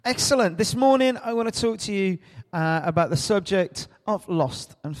Excellent. This morning, I want to talk to you about the subject of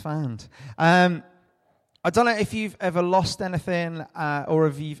lost and found. I don't know if you've ever lost anything or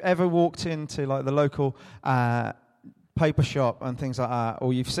if you've ever walked into like the local paper shop and things like that,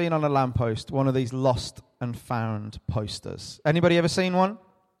 or you've seen on a lamppost one of these lost and found posters. Anybody ever seen one?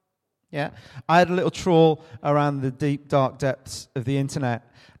 Yeah? I had a little trawl around the deep, dark depths of the internet.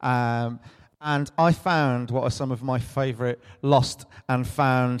 And I found what are some of my favourite lost and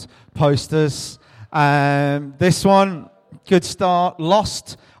found posters. This one, good start.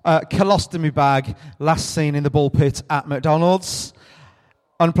 Lost, colostomy bag, last seen in the ball pit at McDonald's.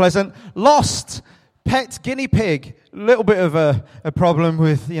 Unpleasant. Lost, pet guinea pig. A little bit of a problem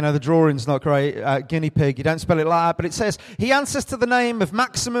with, the drawing's not great. Guinea pig, you don't spell it like that, but it says, he answers to the name of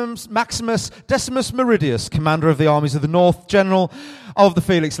Maximus Decimus Meridius, commander of the armies of the north, general of the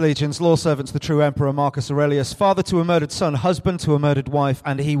Felix legions, law servant to the true emperor Marcus Aurelius, father to a murdered son, husband to a murdered wife,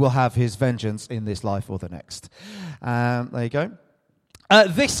 and he will have his vengeance in this life or the next. There you go.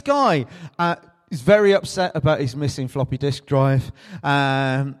 This guy is very upset about his missing floppy disk drive.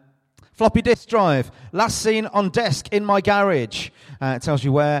 Floppy disk drive, last seen on desk in my garage. It tells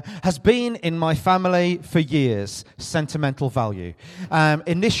you where. Has been in my family for years. Sentimental value.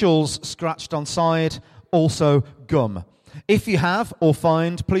 Initials scratched on side. Also gum. If you have or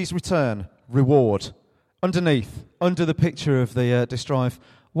find, please return. Reward. Underneath, under the picture of the disk drive,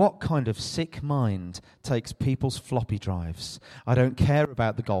 what kind of sick mind takes people's floppy drives? I don't care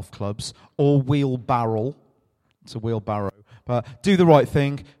about the golf clubs or wheelbarrow. It's a wheelbarrow. But do the right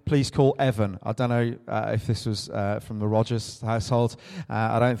thing. Please call Evan. I don't know if this was from the Rogers household.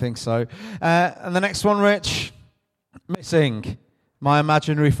 I don't think so. And the next one, Rich. Missing. My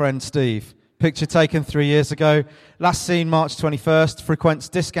imaginary friend Steve. Picture taken 3 years ago. Last seen March 21st. Frequents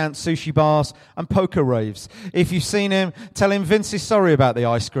discount sushi bars and poker raves. If you've seen him, tell him Vince is sorry about the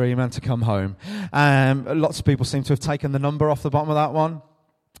ice cream and to come home. Lots of people seem to have taken the number off the bottom of that one.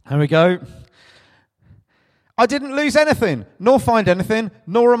 There we go. I didn't lose anything, nor find anything,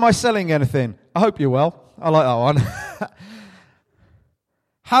 nor am I selling anything. I hope you're well. I like that one.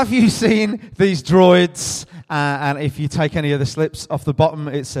 Have you seen these droids? And if you take any of the slips off the bottom,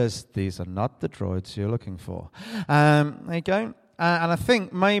 it says, these are not the droids you're looking for. There you go. And I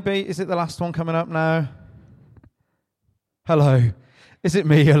think maybe, is it the last one coming up now? Hello. Is it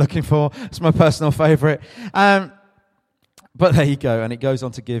me you're looking for? It's my personal favourite. But there you go. And it goes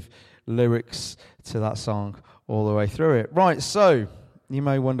on to give lyrics to that song all the way through it. Right, so you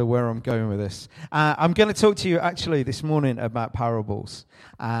may wonder where I'm going with this. I'm going to talk to you actually this morning about parables.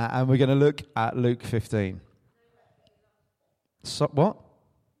 And we're going to look at Luke 15. So, what?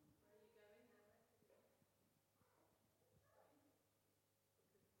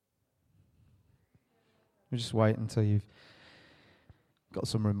 We'll just wait until you've got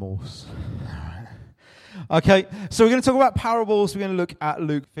some remorse. Okay, so we're going to talk about parables. We're going to look at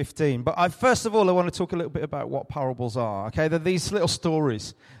Luke 15. But first of all, I want to talk a little bit about what parables are. Okay, they're these little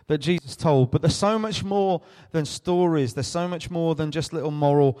stories that Jesus told. But there's so much more than stories. There's so much more than just little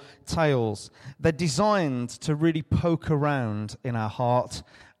moral tales. They're designed to really poke around in our heart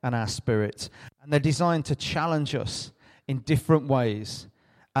and our spirit. And they're designed to challenge us in different ways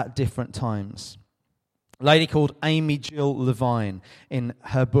at different times. A lady called Amy Jill Levine, in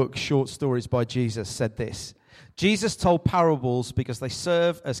her book Short Stories by Jesus, said this: Jesus told parables because they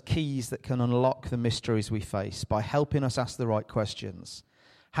serve as keys that can unlock the mysteries we face by helping us ask the right questions.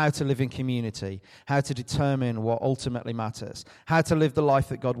 How to live in community, how to determine what ultimately matters, how to live the life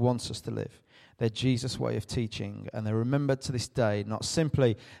that God wants us to live. They're Jesus' way of teaching, and they're remembered to this day, not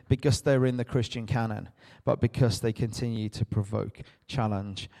simply because they're in the Christian canon, but because they continue to provoke,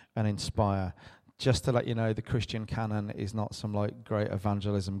 challenge, and inspire. Just to let you know, the Christian canon is not some great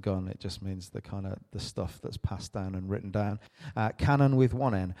evangelism gun. It just means the stuff that's passed down and written down. Canon with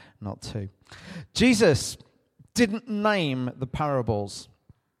one N, not two. Jesus didn't name the parables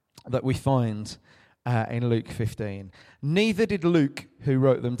that we find in Luke 15. Neither did Luke, who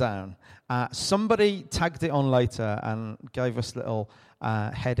wrote them down. Somebody tagged it on later and gave us little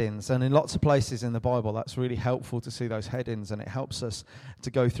headings, and in lots of places in the Bible that's really helpful to see those headings, and it helps us to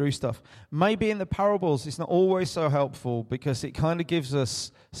go through stuff. Maybe in the parables it's not always so helpful because it kind of gives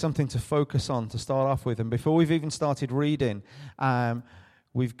us something to focus on to start off with, and before we've even started reading,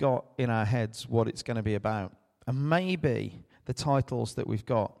 we've got in our heads what it's going to be about. And maybe the titles that we've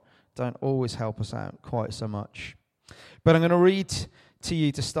got don't always help us out quite so much. But I'm going to read to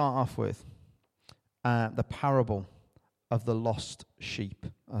you to start off with the parable of the lost sheep,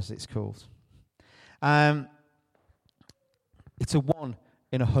 as it's called. It's a 1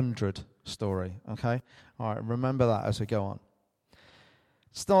 in 100 story, okay? All right, remember that as we go on.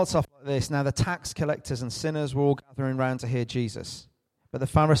 Starts off like this. Now the tax collectors and sinners were all gathering round to hear Jesus. But the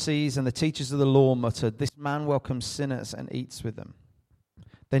Pharisees and the teachers of the law muttered, "This man welcomes sinners and eats with them."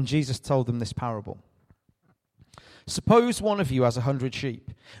 Then Jesus told them this parable. "Suppose one of you has 100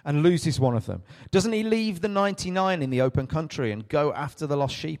 sheep and loses one of them. Doesn't he leave the 99 in the open country and go after the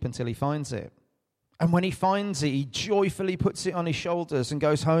lost sheep until he finds it? And when he finds it, he joyfully puts it on his shoulders and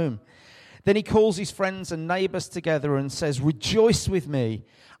goes home. Then he calls his friends and neighbors together and says, 'Rejoice with me,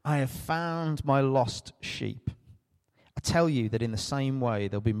 I have found my lost sheep.' I tell you that in the same way,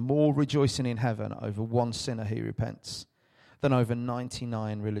 there'll be more rejoicing in heaven over one sinner who repents than over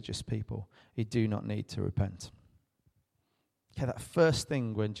 99 religious people who do not need to repent." Okay, that first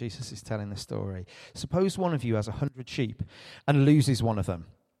thing when Jesus is telling the story. Suppose one of you has 100 sheep and loses one of them.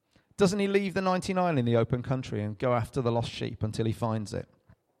 Doesn't he leave the 99 in the open country and go after the lost sheep until he finds it?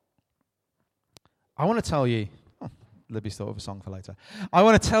 I want to tell you, Libby's thought of a song for later. I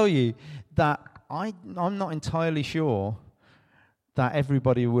want to tell you that I'm not entirely sure that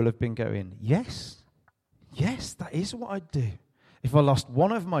everybody will have been going, yes, that is what I'd do. If I lost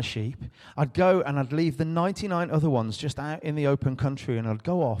one of my sheep, I'd go and I'd leave the 99 other ones just out in the open country, and I'd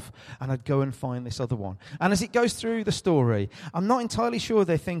go off and I'd go and find this other one. And as it goes through the story, I'm not entirely sure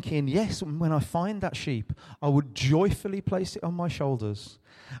they're thinking, yes, when I find that sheep, I would joyfully place it on my shoulders.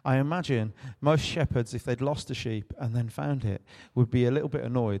 I imagine most shepherds, if they'd lost a sheep and then found it, would be a little bit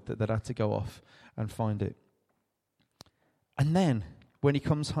annoyed that they'd had to go off and find it. And then, when he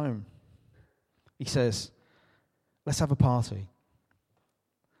comes home, he says, "Let's have a party.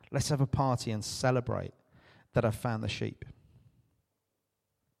 Let's have a party and celebrate that I've found the sheep."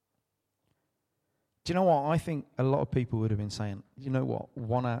 Do you know what? I think a lot of people would have been saying, you know what?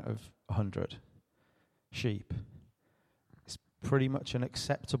 1 out of 100 sheep is pretty much an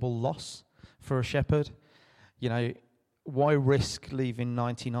acceptable loss for a shepherd. You know, why risk leaving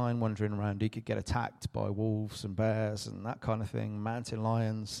 99 wandering around? He could get attacked by wolves and bears and that kind of thing, mountain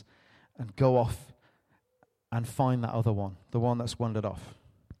lions, and go off and find that other one, the one that's wandered off.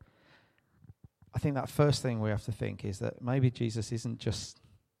 I think that first thing we have to think is that maybe Jesus isn't just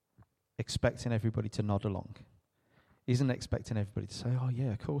expecting everybody to nod along. He isn't expecting everybody to say, "Oh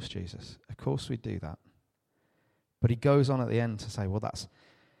yeah, of course, Jesus, of course we do that." But he goes on at the end to say, well, that's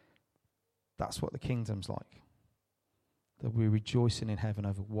what the kingdom's like. That we're rejoicing in heaven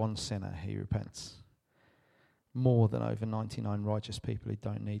over one sinner who repents, more than over 99 righteous people who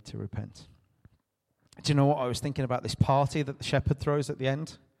don't need to repent. Do you know what? I was thinking about this party that the shepherd throws at the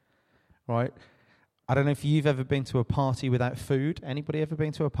end, right? I don't know if you've ever been to a party without food. Anybody ever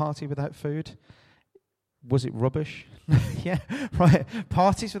been to a party without food? Was it rubbish? Yeah, right.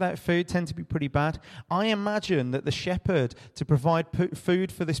 Parties without food tend to be pretty bad. I imagine that the shepherd, to provide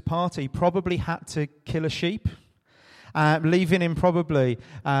food for this party, probably had to kill a sheep, leaving him probably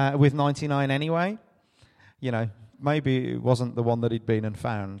with 99 anyway. You know, maybe it wasn't the one that he'd been and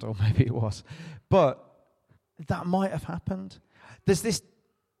found, or maybe it was. But that might have happened. There's this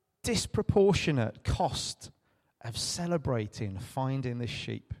disproportionate cost of celebrating finding this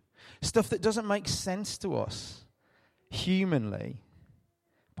sheep. Stuff that doesn't make sense to us humanly,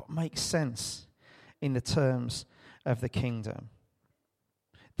 but makes sense in the terms of the kingdom.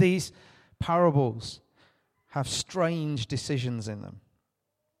 These parables have strange decisions in them.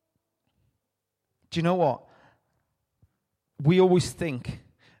 Do you know what? We always think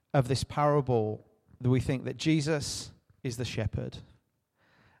of this parable that we think that Jesus is the shepherd,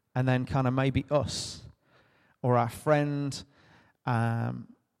 and then kind of maybe us or our friend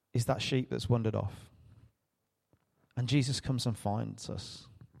is that sheep that's wandered off. And Jesus comes and finds us.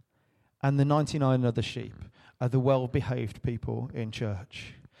 And the 99 other sheep are the well-behaved people in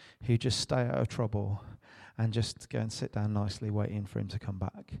church who just stay out of trouble and just go and sit down nicely waiting for him to come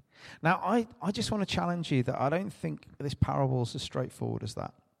back. Now, I just want to challenge you that I don't think this parable is as straightforward as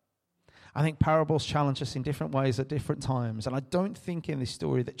that. I think parables challenge us in different ways at different times. And I don't think in this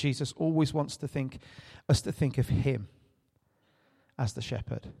story that Jesus always wants us to think of him as the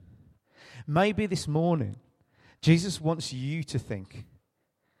shepherd. Maybe this morning, Jesus wants you to think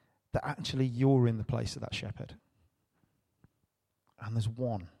that actually you're in the place of that shepherd. And there's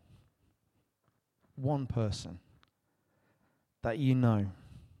one person that you know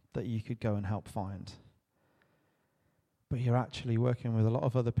that you could go and help find. But you're actually working with a lot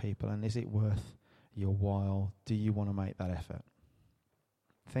of other people, and is it worth your while? Do you want to make that effort?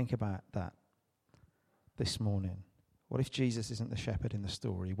 Think about that this morning. What if Jesus isn't the shepherd in the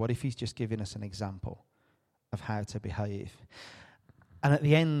story? What if he's just giving us an example of how to behave? And at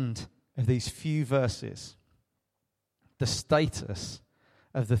the end of these few verses, the status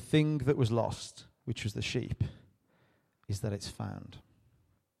of the thing that was lost, which was the sheep, is that it's found.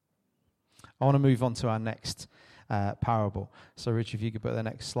 I want to move on to our next parable. So, Rich, if you could put the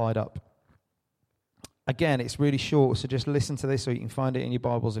next slide up. Again, it's really short, so just listen to this, or you can find it in your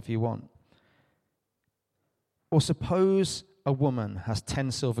Bibles if you want. Or suppose a woman has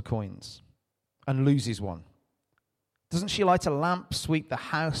 10 silver coins and loses one. Doesn't she light a lamp, sweep the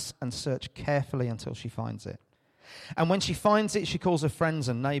house, and search carefully until she finds it? And when she finds it, she calls her friends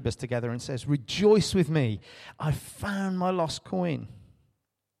and neighbors together and says, "Rejoice with me, I found my lost coin."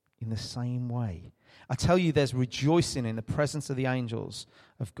 In the same way, I tell you, there's rejoicing in the presence of the angels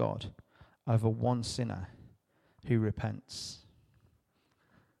of God over one sinner who repents.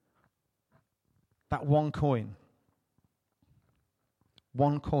 That one coin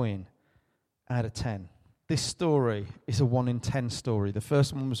out of 10. This story is a 1 in 10 story. The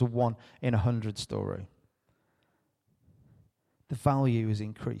first one was a 1 in 100 story. The value is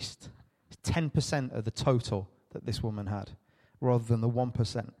increased. It's 10% of the total that this woman had, rather than the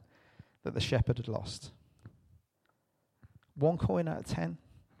 1% that the shepherd had lost. 1 coin out of 10.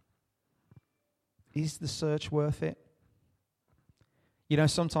 Is the search worth it? You know,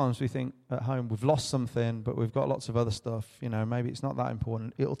 sometimes we think at home we've lost something, but we've got lots of other stuff. You know, maybe it's not that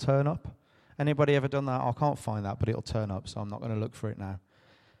important. It'll turn up. Anybody ever done that? I can't find that, but it'll turn up, so I'm not going to look for it now.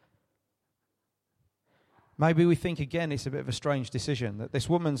 Maybe we think, again, it's a bit of a strange decision, that this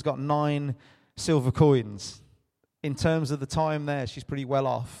woman's got 9 silver coins. In terms of the time there, she's pretty well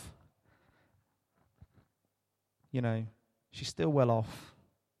off. You know, she's still well off.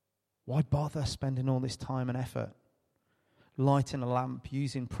 Why bother spending all this time and effort? Lighting a lamp,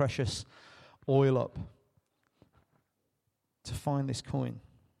 using precious oil up to find this coin.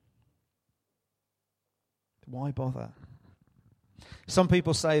 Why bother? Some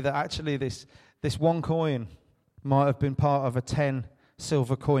people say that actually this 1 coin might have been part of a 10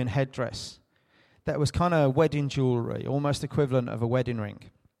 silver coin headdress that was kind of wedding jewelry, almost equivalent of a wedding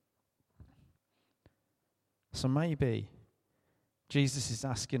ring. So maybe Jesus is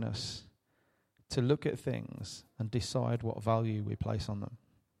asking us to look at things and decide what value we place on them.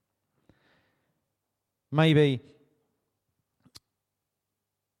 Maybe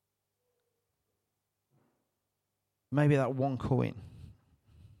that 1 coin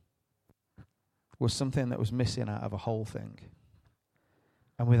was something that was missing out of a whole thing.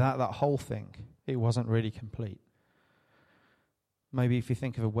 And without that whole thing, it wasn't really complete. Maybe if you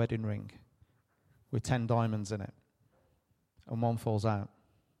think of a wedding ring with 10 diamonds in it, and one falls out,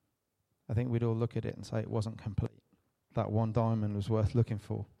 I think we'd all look at it and say it wasn't complete. That 1 diamond was worth looking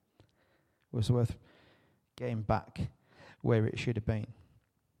for. It was worth getting back where it should have been.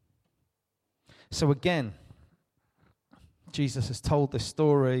 So again, Jesus has told this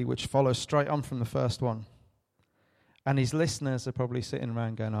story which follows straight on from the first one. And his listeners are probably sitting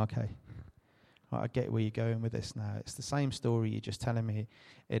around going, okay, I get where you're going with this now. It's the same story, you're just telling me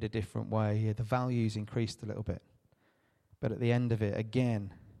it a different way. The value's increased a little bit. But at the end of it,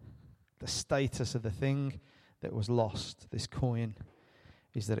 again, the status of the thing that was lost, this coin,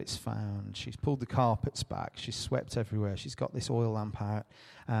 is that it's found. She's pulled the carpets back. She's swept everywhere. She's got this oil lamp out.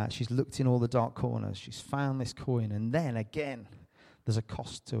 She's looked in all the dark corners. She's found this coin. And then again, there's a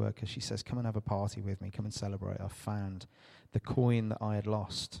cost to her because she says, come and have a party with me. Come and celebrate. I found the coin that I had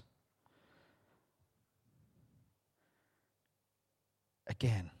lost.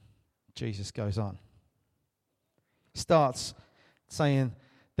 Again, Jesus goes on. He starts saying,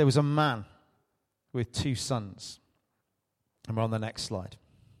 there was a man with 2 sons. And we're on the next slide.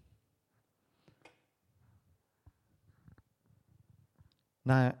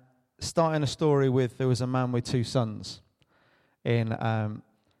 Now, starting a story with there was a man with 2 sons in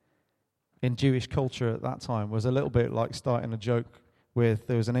Jewish culture at that time was a little bit like starting a joke with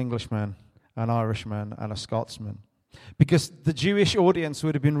there was an Englishman, an Irishman, and a Scotsman. Because the Jewish audience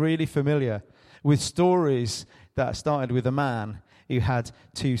would have been really familiar with stories that started with a man who had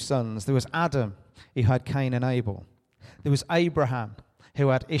 2 sons. There was Adam, who had Cain and Abel. There was Abraham, who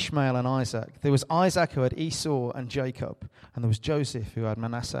had Ishmael and Isaac. There was Isaac, who had Esau and Jacob. And there was Joseph, who had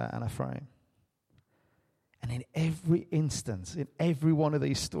Manasseh and Ephraim. And in every instance, in every one of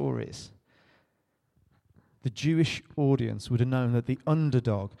these stories, the Jewish audience would have known that the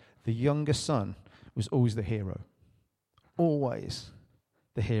underdog, the younger son, was always the hero. Always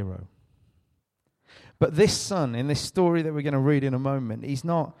the hero. But this son, in this story that we're going to read in a moment, he's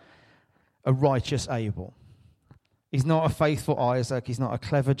not a righteous Abel. He's not a faithful Isaac. He's not a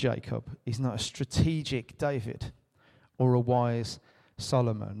clever Jacob. He's not a strategic David or a wise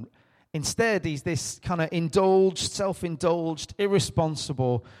Solomon. Instead, he's this kind of indulged, self-indulged,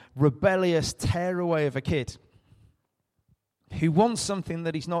 irresponsible, rebellious tearaway of a kid who wants something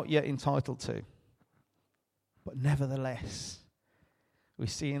that he's not yet entitled to, but nevertheless we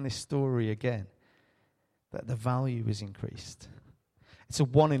see in this story again that the value is increased. It's a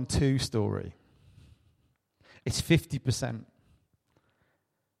 1 in 2 story. It's 50%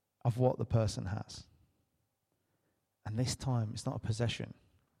 of what the person has. And this time, it's not a possession,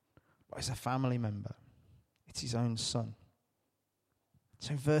 but it's a family member. It's his own son.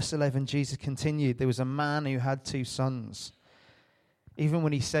 So in verse 11, Jesus continued, there was a man who had 2 sons. Even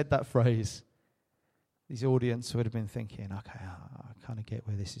when he said that phrase, his audience would have been thinking, okay, I kind of get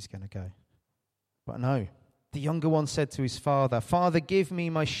where this is going to go. But no, the younger one said to his father, Father, give me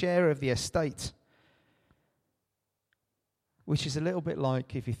my share of the estate. Which is a little bit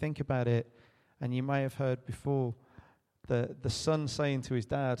like, if you think about it, and you may have heard before, the son saying to his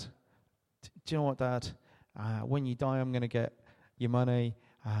dad, do you know what, Dad? When you die, I'm going to get your money.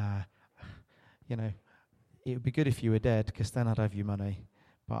 It would be good if you were dead, because then I'd have your money.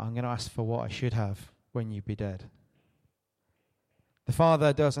 But I'm going to ask for what I should have when you be dead. The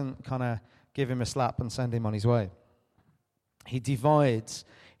father doesn't kind of give him a slap and send him on his way. He divides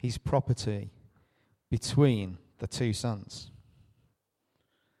his property between the 2 sons.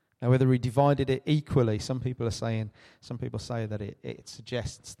 Now, whether he divided it equally, some people say that it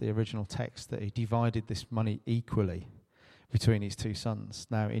suggests the original text that he divided this money equally between his 2 sons.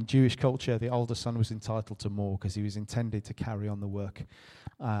 Now, in Jewish culture, the older son was entitled to more because he was intended to carry on the work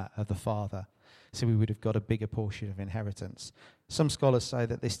of the father. So he would have got a bigger portion of inheritance. Some scholars say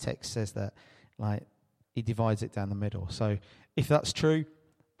that this text says that he divides it down the middle. So if that's true,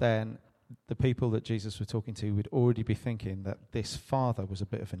 then the people that Jesus was talking to would already be thinking that this father was a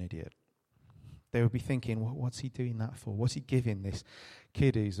bit of an idiot. They would be thinking, what's he doing that for? What's he giving this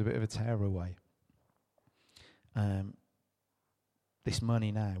kid who's a bit of a tearaway this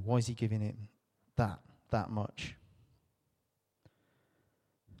money now? Why is he giving it that much?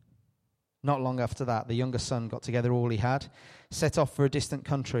 Not long after that, the younger son got together all he had, set off for a distant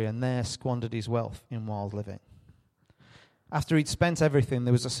country, and there squandered his wealth in wild living. After he'd spent everything,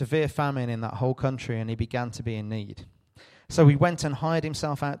 there was a severe famine in that whole country, and he began to be in need. So he went and hired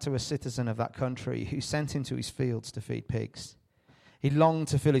himself out to a citizen of that country, who sent him to his fields to feed pigs. He longed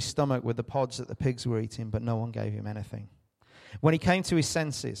to fill his stomach with the pods that the pigs were eating, but no one gave him anything. When he came to his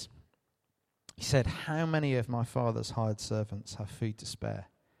senses, he said, how many of my father's hired servants have food to spare?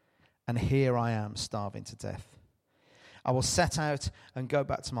 And here I am, starving to death. I will set out and go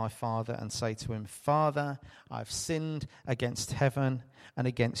back to my father and say to him, Father, I've sinned against heaven and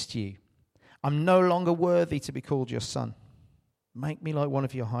against you. I'm no longer worthy to be called your son. Make me like one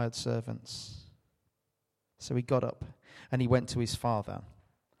of your hired servants. So he got up and he went to his father.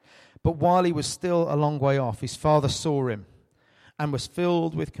 But while he was still a long way off, his father saw him and was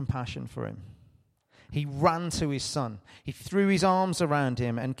filled with compassion for him. He ran to his son. He threw his arms around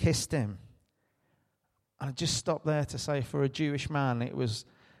him and kissed him. And I just stopped there to say, for a Jewish man, it was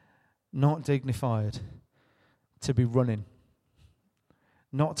not dignified to be running.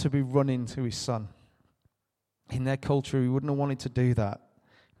 Not to be running to his son. In their culture, he wouldn't have wanted to do that.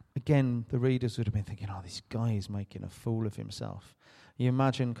 Again, the readers would have been thinking, this guy is making a fool of himself. You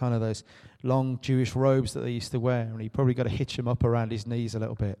imagine kind of those long Jewish robes that they used to wear, and he probably got to hitch them up around his knees a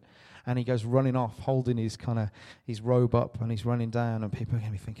little bit. And he goes running off, holding his robe up, and he's running down, and people are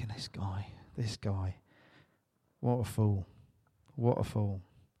going to be thinking, this guy. What a fool. What a fool.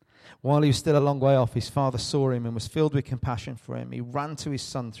 While he was still a long way off, his father saw him and was filled with compassion for him. He ran to his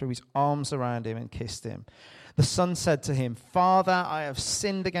son, threw his arms around him and kissed him. The son said to him, Father, I have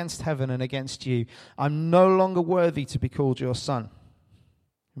sinned against heaven and against you. I'm no longer worthy to be called your son.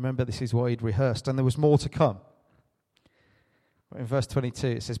 Remember, this is what he'd rehearsed, and there was more to come. In verse 22,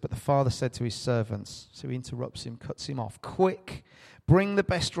 it says, but the father said to his servants, so he interrupts him, cuts him off, quick, bring the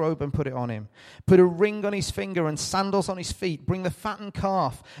best robe and put it on him. Put a ring on his finger and sandals on his feet. Bring the fattened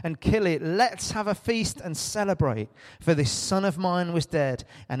calf and kill it. Let's have a feast and celebrate. For this son of mine was dead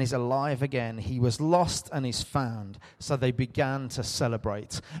and is alive again. He was lost and is found. So they began to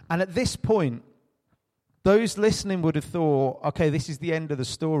celebrate. And at this point, those listening would have thought, okay, this is the end of the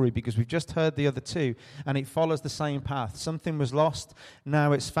story because we've just heard the other two and it follows the same path. Something was lost,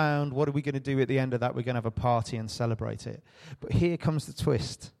 now it's found. What are we going to do at the end of that? We're going to have a party and celebrate it. But here comes the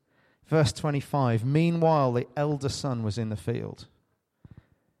twist. Verse 25, meanwhile, the elder son was in the field.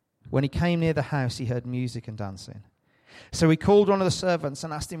 When he came near the house, he heard music and dancing. So he called one of the servants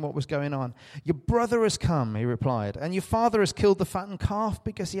and asked him what was going on. Your brother has come, he replied, and your father has killed the fattened calf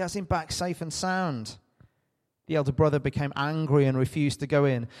because he has him back safe and sound. The elder brother became angry and refused to go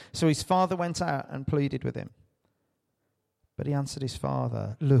in. So his father went out and pleaded with him. But he answered his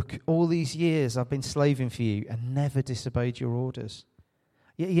father, look, all these years I've been slaving for you and never disobeyed your orders.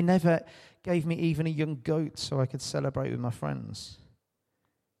 Yet you never gave me even a young goat so I could celebrate with my friends.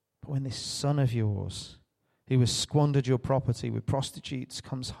 when this son of yours, who has squandered your property with prostitutes,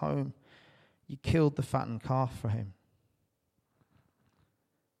 comes home, you killed the fattened calf for him.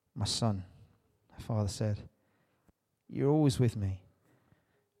 My son, the father said, you're always with me,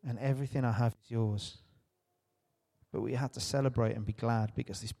 and everything I have is yours. But we had to celebrate and be glad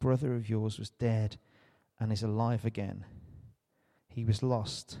because this brother of yours was dead and is alive again. He was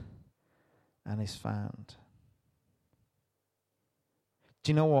lost and is found.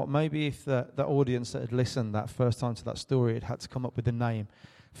 Do you know what? Maybe if the audience that had listened that first time to that story had to come up with a name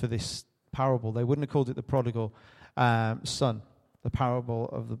for this parable, they wouldn't have called it the prodigal son, the parable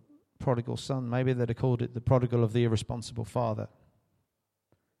of the prodigal son. Maybe they'd have called it the prodigal of the irresponsible father.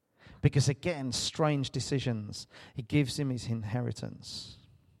 Because again, strange decisions. He gives him his inheritance.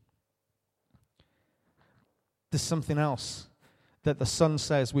 There's something else that the son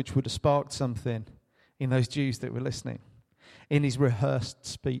says which would have sparked something in those Jews that were listening. In his rehearsed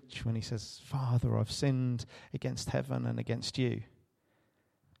speech, when he says, Father, I've sinned against heaven and against you.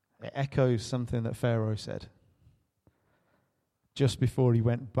 It echoes something that Pharaoh said just before he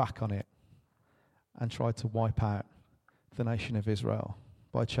went back on it and tried to wipe out the nation of Israel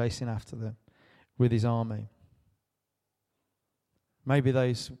by chasing after them with his army. Maybe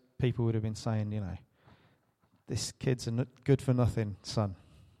those people would have been saying, this kid's a good for nothing son.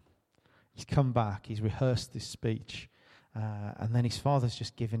 He's come back, he's rehearsed this speech, and then his father's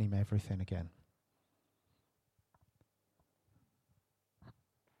just given him everything again.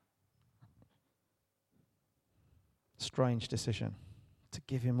 Strange decision to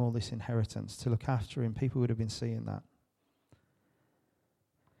give him all this inheritance, to look after him. People would have been seeing that.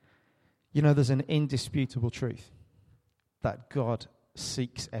 There's an indisputable truth that God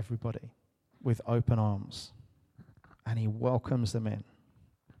seeks everybody with open arms, and he welcomes them in,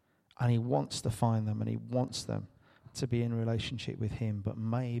 and he wants to find them, and he wants them to be in relationship with him. But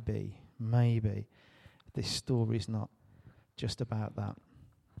maybe this story is not just about that.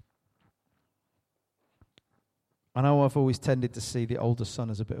 I know I've always tended to see the older son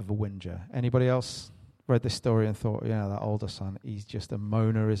as a bit of a whinger. Anybody else read this story and thought, that older son, he's just a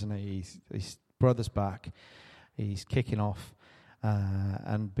moaner, isn't he? His brother's back. He's kicking off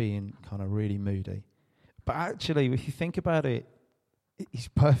and being kind of really moody. But actually, if you think about it, he's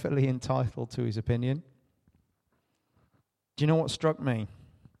perfectly entitled to his opinion. Do you know what struck me?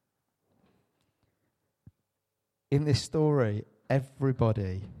 In this story,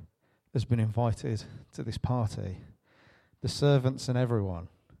 everybody has been invited to this party, the servants and everyone.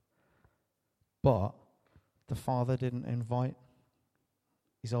 But the father didn't invite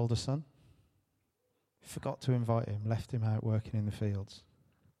his older son. Forgot to invite him, left him out working in the fields.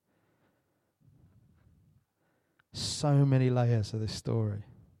 So many layers of this story.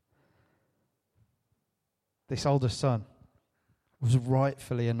 This older son was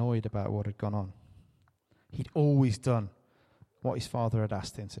rightfully annoyed about what had gone on. He'd always done what his father had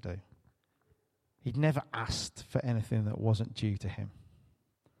asked him to do. He'd never asked for anything that wasn't due to him.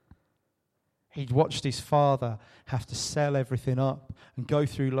 He'd watched his father have to sell everything up and go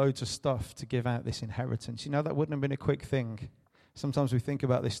through loads of stuff to give out this inheritance. That wouldn't have been a quick thing. Sometimes we think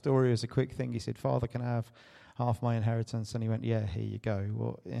about this story as a quick thing. He said, Father, can I have half my inheritance? And he went, yeah, here you go.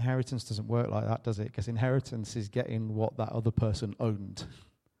 Well, inheritance doesn't work like that, does it? Because inheritance is getting what that other person owned.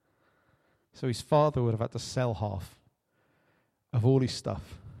 So his father would have had to sell half of all his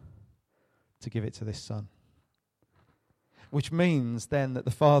stuff to give it to this son. Which means then that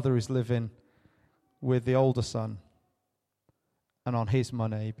the father is living with the older son and on his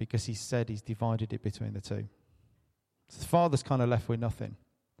money because he said he's divided it between the two. So the father's kind of left with nothing,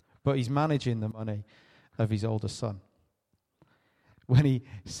 but he's managing the money of his older son. When he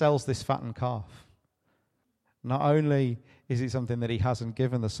sells this fattened calf, not only is it something that he hasn't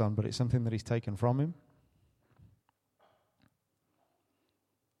given the son, but it's something that he's taken from him.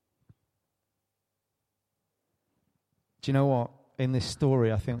 Do you know what? In this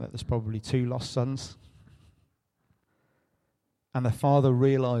story, I think that there's probably two lost sons. And the father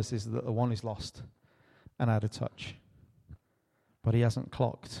realizes that the one is lost and out of touch. But he hasn't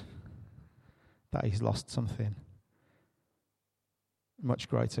clocked that he's lost something much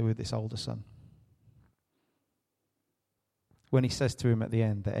greater with this older son. When he says to him at the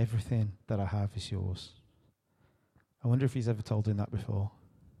end that everything that I have is yours. I wonder if he's ever told him that before.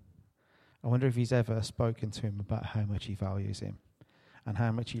 I wonder if he's ever spoken to him about how much he values him and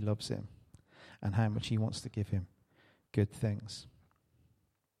how much he loves him and how much he wants to give him good things.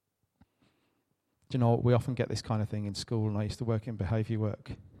 Do you know what? We often get this kind of thing in school, and I used to work in behaviour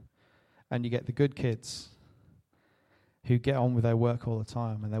work. And you get the good kids who get on with their work all the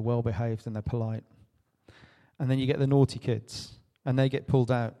time and they're well behaved and they're polite. And then you get the naughty kids and they get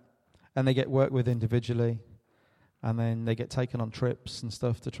pulled out and they get worked with individually, and then they get taken on trips and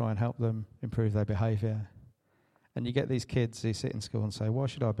stuff to try and help them improve their behaviour. And you get these kids who sit in school and say, why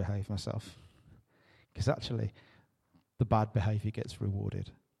should I behave myself? Because actually, the bad behaviour gets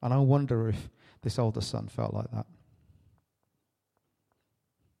rewarded. And I wonder if this older son felt like that.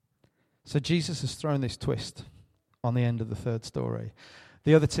 So Jesus has thrown this twist on the end of the third story.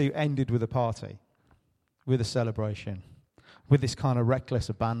 The other two ended with a party, with a celebration, with this kind of reckless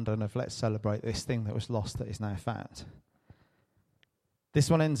abandon of let's celebrate this thing that was lost that is now found. This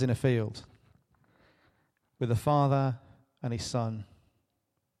one ends in a field with a father and his son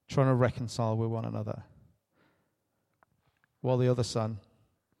trying to reconcile with one another, while the other son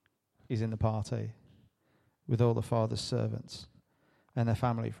is in the party with all the father's servants and their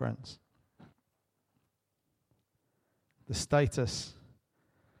family friends. The status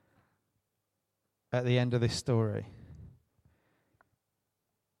at the end of this story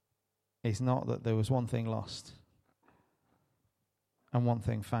is not that there was one thing lost and one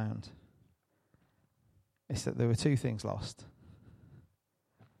thing found. It's that there were two things lost.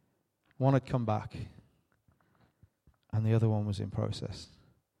 One had come back and the other one was in process.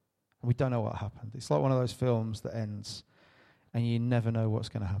 And we don't know what happened. It's like one of those films that ends and you never know what's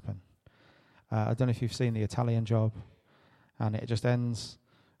going to happen. I don't know if you've seen The Italian Job, and it just ends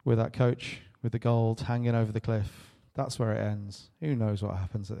with that coach with the gold hanging over the cliff. That's where it ends. Who knows what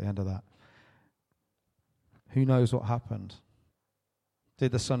happens at the end of that? Who knows what happened?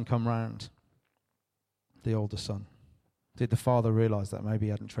 Did the son come round? The older son. Did the father realise that maybe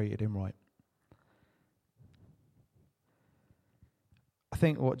he hadn't treated him right? I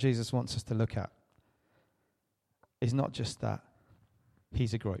think what Jesus wants us to look at is not just that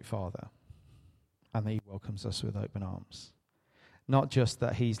he's a great father and that he welcomes us with open arms. Not just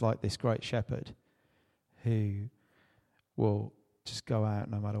that he's like this great shepherd who will just go out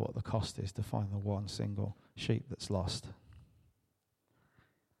no matter what the cost is to find the one single sheep that's lost.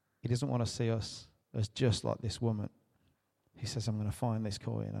 He doesn't want to see us as just like this woman. He says, I'm going to find this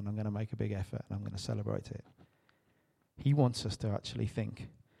coin and I'm going to make a big effort and I'm going to celebrate it. He wants us to actually think,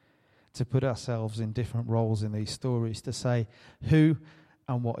 to put ourselves in different roles in these stories, to say who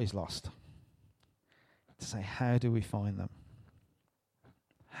and what is lost. To say, how do we find them?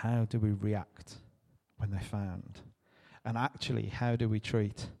 How do we react when they're found? And actually, how do we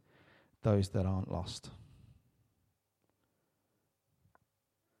treat those that aren't lost?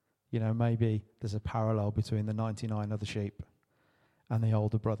 You know, maybe there's a parallel between the 99 other sheep and the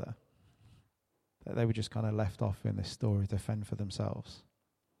older brother. That they were just kind of left off in this story to fend for themselves.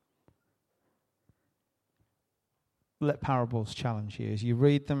 Let parables challenge you. As you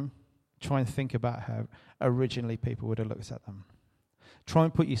read them, try and think about how originally people would have looked at them. Try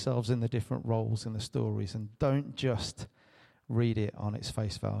and put yourselves in the different roles in the stories and don't just read it on its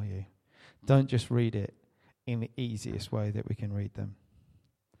face value. Don't just read it in the easiest way that we can read them.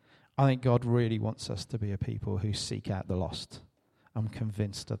 I think God really wants us to be a people who seek out the lost. I'm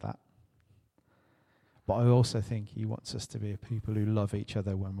convinced of that. But I also think he wants us to be a people who love each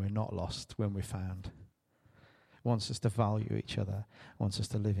other when we're not lost, when we're found. Wants us to value each other. Wants us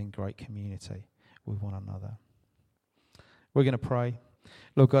to live in great community with one another. We're going to pray.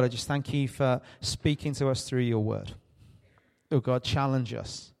 Lord God, I just thank you for speaking to us through your word. Lord God, challenge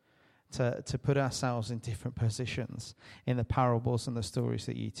us to put ourselves in different positions in the parables and the stories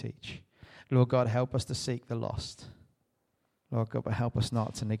that you teach. Lord God, help us to seek the lost. Lord God, but help us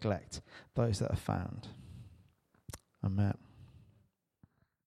not to neglect those that are found. Amen.